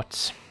 now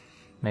what?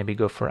 Maybe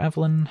go for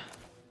Evelyn.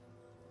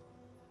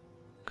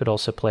 Could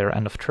also play our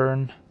end of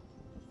turn,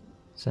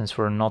 since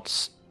we're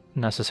not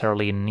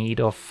necessarily in need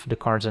of the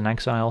cards in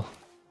exile.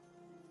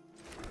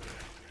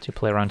 To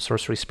play around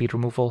sorcery speed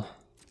removal.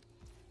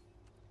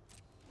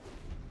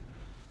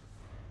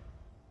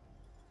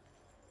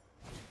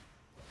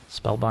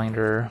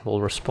 Spellbinder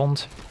will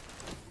respond.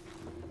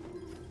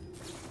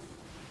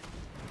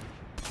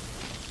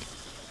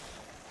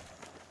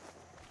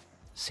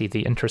 See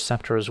the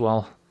Interceptor as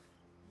well.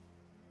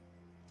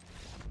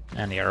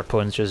 And our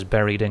opponent's just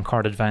buried in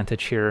card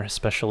advantage here,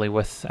 especially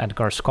with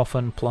Edgar's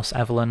Coffin plus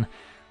Evelyn.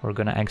 We're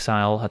gonna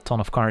exile a ton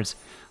of cards.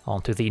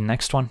 On to the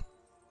next one.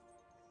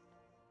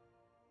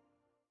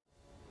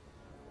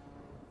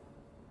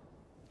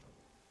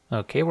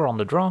 Okay, we're on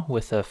the draw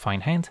with a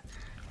fine hand.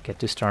 Get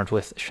to start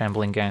with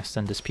Shambling Ghast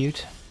and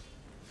Dispute,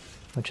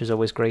 which is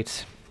always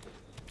great.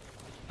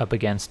 Up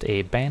against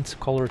a banned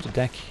colored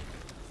deck.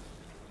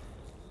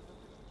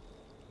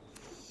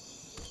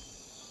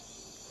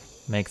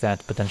 Make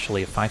that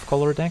potentially a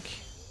 5-color deck.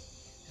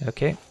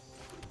 Okay.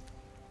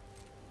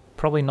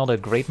 Probably not a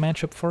great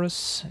matchup for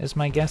us, is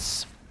my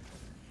guess.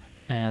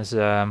 As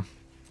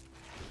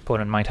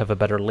opponent might have a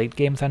better late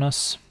game than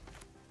us.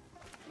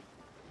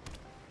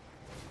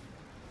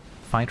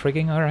 Fight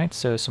rigging, alright,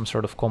 so some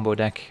sort of combo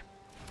deck.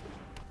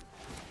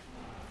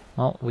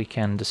 Well, we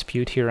can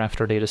dispute here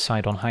after they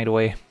decide on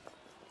Hideaway.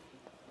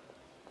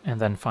 And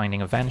then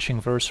finding a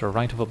Vanishing Verse or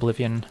Rite of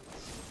Oblivion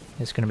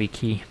is going to be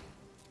key.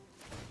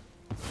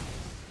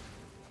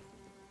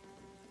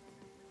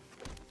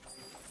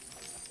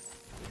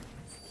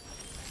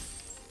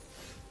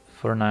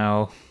 For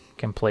now,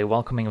 can play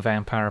Welcoming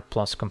Vampire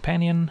plus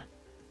Companion.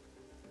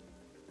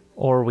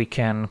 Or we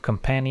can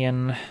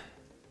Companion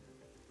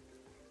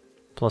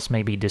plus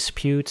maybe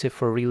Dispute if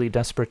we're really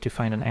desperate to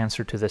find an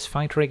answer to this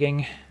fight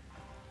rigging.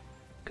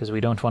 Because we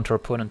don't want our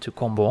opponent to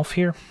combo off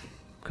here.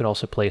 Could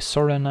also play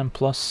Sorin and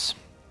plus.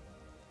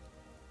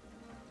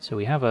 So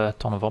we have a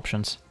ton of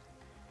options.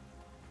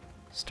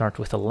 Start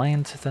with a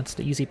land, that's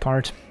the easy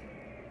part.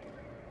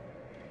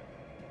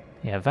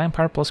 Yeah,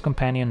 Vampire plus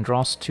Companion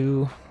draws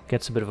 2,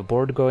 gets a bit of a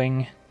board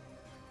going,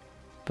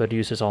 but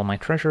uses all my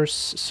treasures.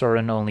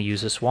 Sorin only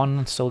uses 1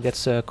 and still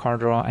gets a card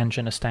draw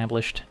engine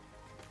established.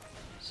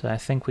 So I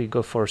think we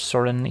go for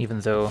Sorin, even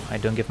though I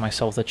don't give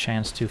myself the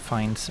chance to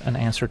find an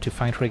answer to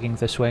fight rigging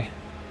this way.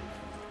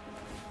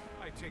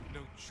 I take no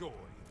joy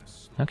in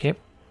this. Okay.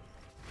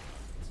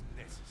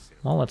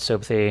 Well, let's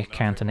hope they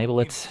can't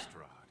enable it. Is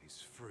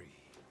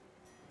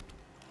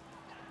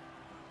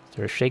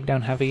there a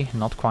Shakedown heavy?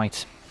 Not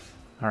quite.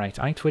 Alright,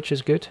 Twitch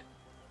is good.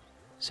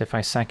 So if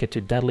I sack it to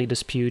Deadly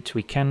Dispute,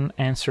 we can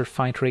answer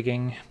fight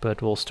rigging,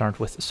 but we'll start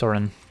with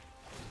Sorin.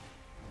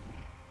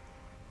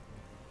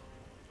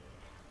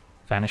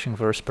 Vanishing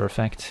Verse,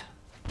 perfect.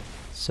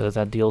 So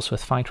that deals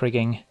with fight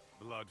rigging.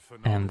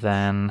 And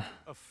then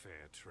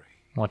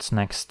what's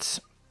next?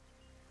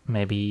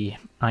 Maybe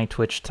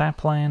iTwitch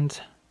Tapland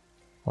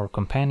or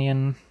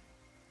Companion.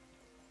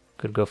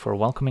 Could go for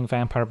Welcoming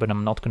Vampire, but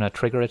I'm not going to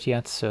trigger it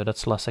yet, so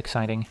that's less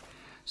exciting.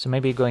 So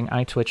maybe going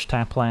iTwitch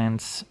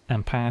Tapland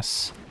and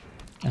pass,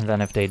 and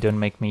then if they don't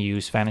make me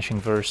use Vanishing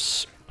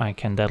Verse, I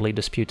can Deadly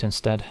Dispute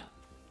instead.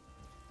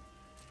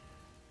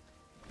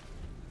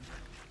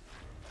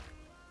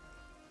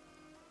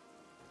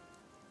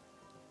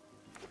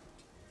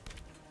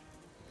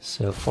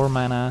 So 4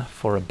 mana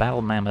for a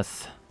Battle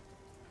Mammoth.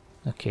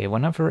 Okay,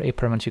 whenever a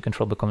permanent you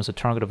control becomes a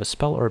target of a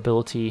spell or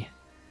ability,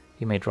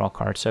 you may draw a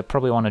card. So I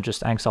probably want to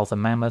just exile the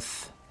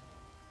Mammoth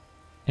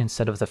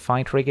instead of the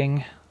Fight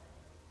Rigging.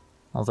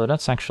 Although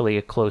that's actually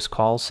a close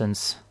call,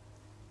 since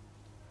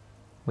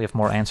we have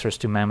more answers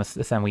to Mammoth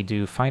than we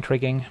do Fight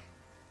Rigging.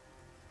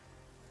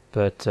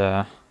 But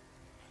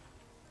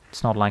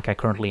it's not like I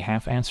currently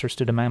have answers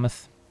to the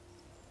Mammoth.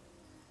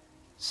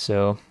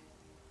 So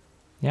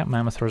yeah,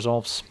 Mammoth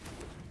resolves.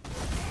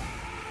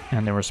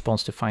 And in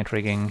response to Fight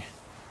Rigging,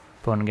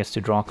 opponent gets to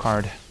draw a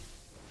card.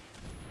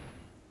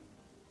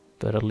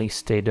 But at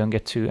least they don't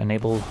get to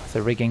enable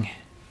the rigging.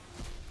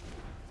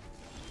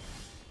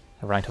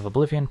 A Rite of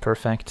Oblivion,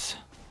 perfect.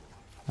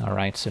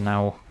 Alright, so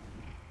now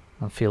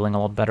I'm feeling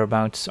a lot better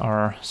about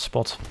our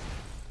spot.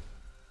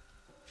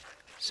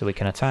 So we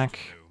can attack.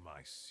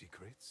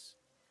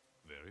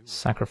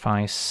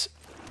 Sacrifice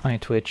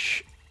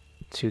iTwitch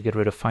to get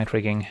rid of Fight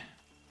Rigging.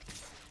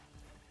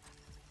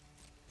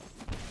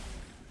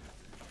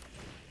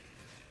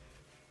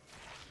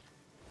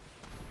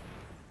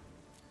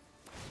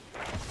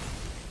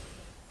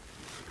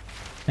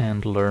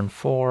 And learn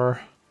 4.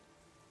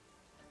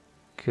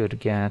 Could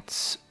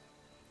get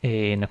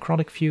a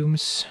Necrotic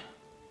Fumes,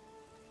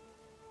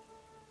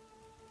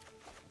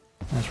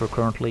 as we're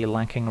currently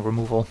lacking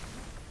removal.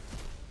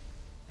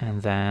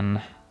 And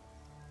then,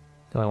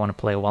 do I want to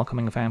play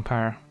Welcoming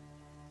Vampire?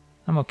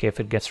 I'm okay if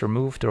it gets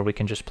removed, or we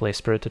can just play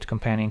Spirited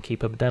Companion,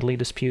 keep up Deadly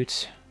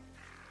Dispute.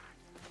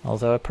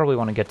 Although I probably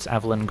want to get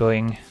Evelyn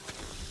going.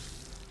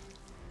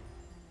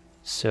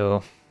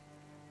 So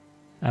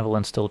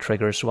Evelyn still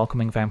triggers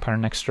Welcoming Vampire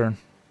next turn.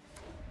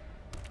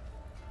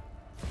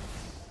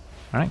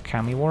 Alright,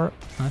 Kami War,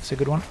 that's a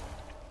good one.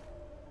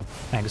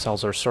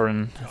 Exiles our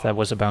Sorin that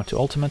was about to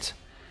ultimate.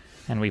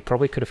 And we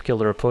probably could have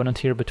killed our opponent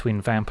here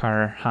between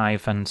Vampire,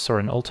 Hive and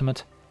Sorin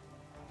ultimate.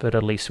 But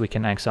at least we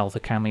can exile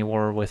the Kami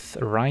War with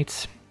a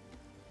Rite.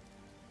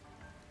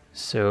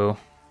 So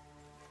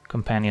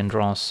Companion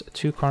draws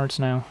 2 cards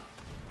now.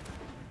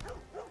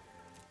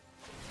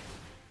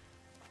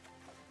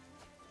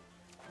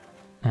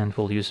 And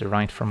we'll use a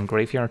Rite from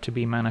Graveyard to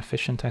be mana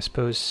efficient, I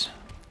suppose.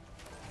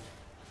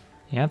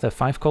 Yeah, the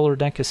 5-color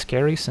deck is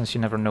scary, since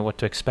you never know what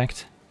to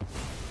expect.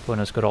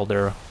 Opponent's got all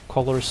their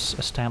colors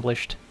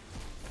established.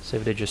 So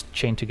if they just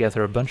chain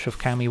together a bunch of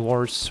Kami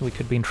Wars, we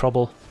could be in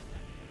trouble.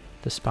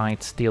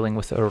 Despite dealing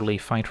with early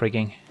Fight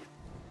Rigging.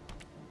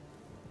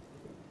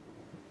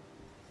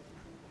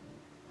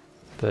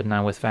 But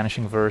now with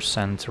Vanishing Verse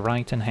and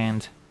Rite in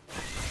hand,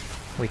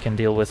 we can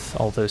deal with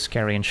all those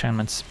scary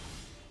enchantments.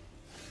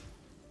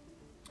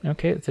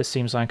 Okay, this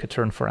seems like a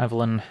turn for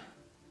Evelyn.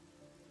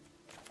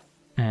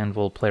 And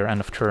we'll play our end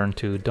of turn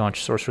to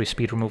dodge sorcery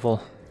speed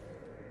removal.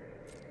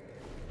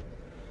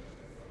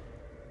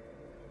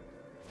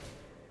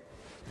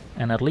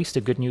 And at least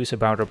the good news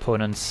about our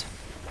opponents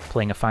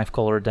playing a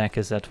 5-color deck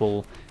is that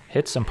we'll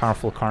hit some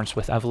powerful cards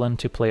with Evelyn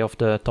to play off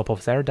the top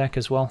of their deck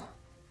as well.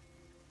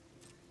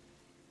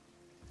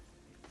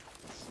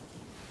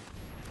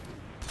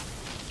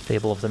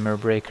 Fable of the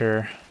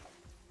Mirrorbreaker.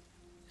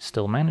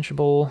 Still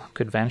manageable,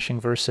 could Vanishing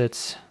Verse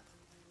it,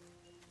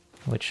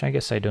 which I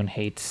guess I don't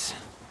hate.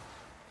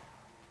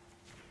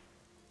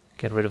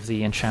 Get rid of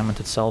the enchantment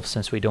itself,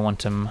 since we don't want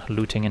them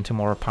looting into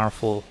more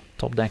powerful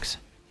top decks.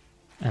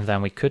 And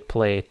then we could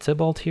play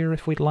Tybalt here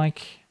if we'd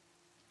like.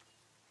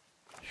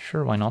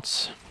 Sure, why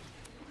not?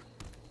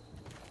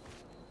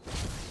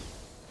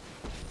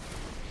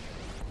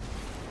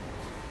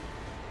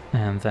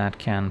 And that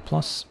can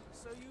plus.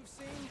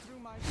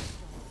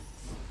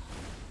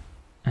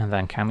 And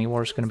then Kami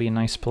War is going to be a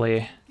nice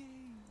play.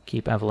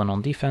 Keep Evelyn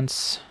on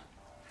defense.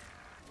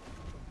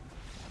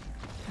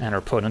 And our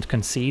opponent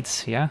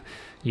concedes, yeah.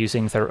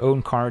 Using their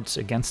own cards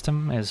against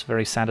him is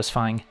very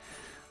satisfying.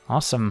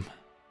 Awesome.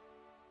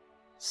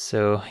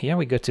 So yeah,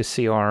 we get to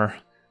see our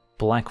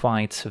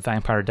black-white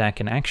vampire deck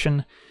in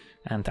action.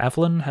 And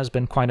Evelyn has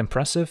been quite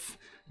impressive.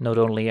 Not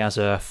only as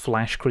a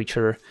flash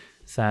creature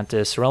that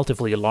is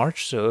relatively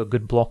large, so a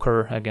good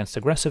blocker against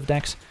aggressive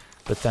decks,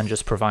 but then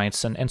just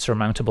provides an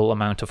insurmountable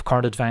amount of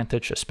card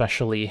advantage,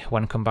 especially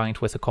when combined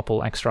with a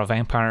couple extra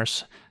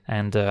vampires,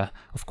 and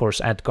of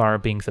course Edgar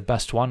being the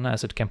best one,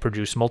 as it can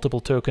produce multiple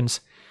tokens.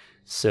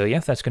 So yeah,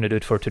 that's going to do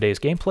it for today's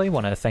gameplay.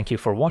 Want to thank you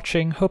for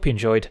watching, hope you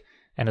enjoyed,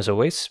 and as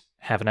always,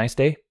 have a nice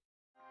day.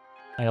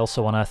 I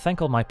also want to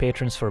thank all my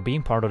patrons for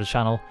being part of the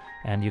channel,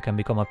 and you can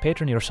become a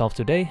patron yourself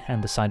today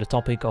and decide the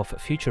topic of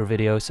future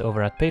videos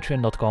over at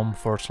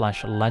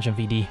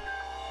patreon.com/LegenVD.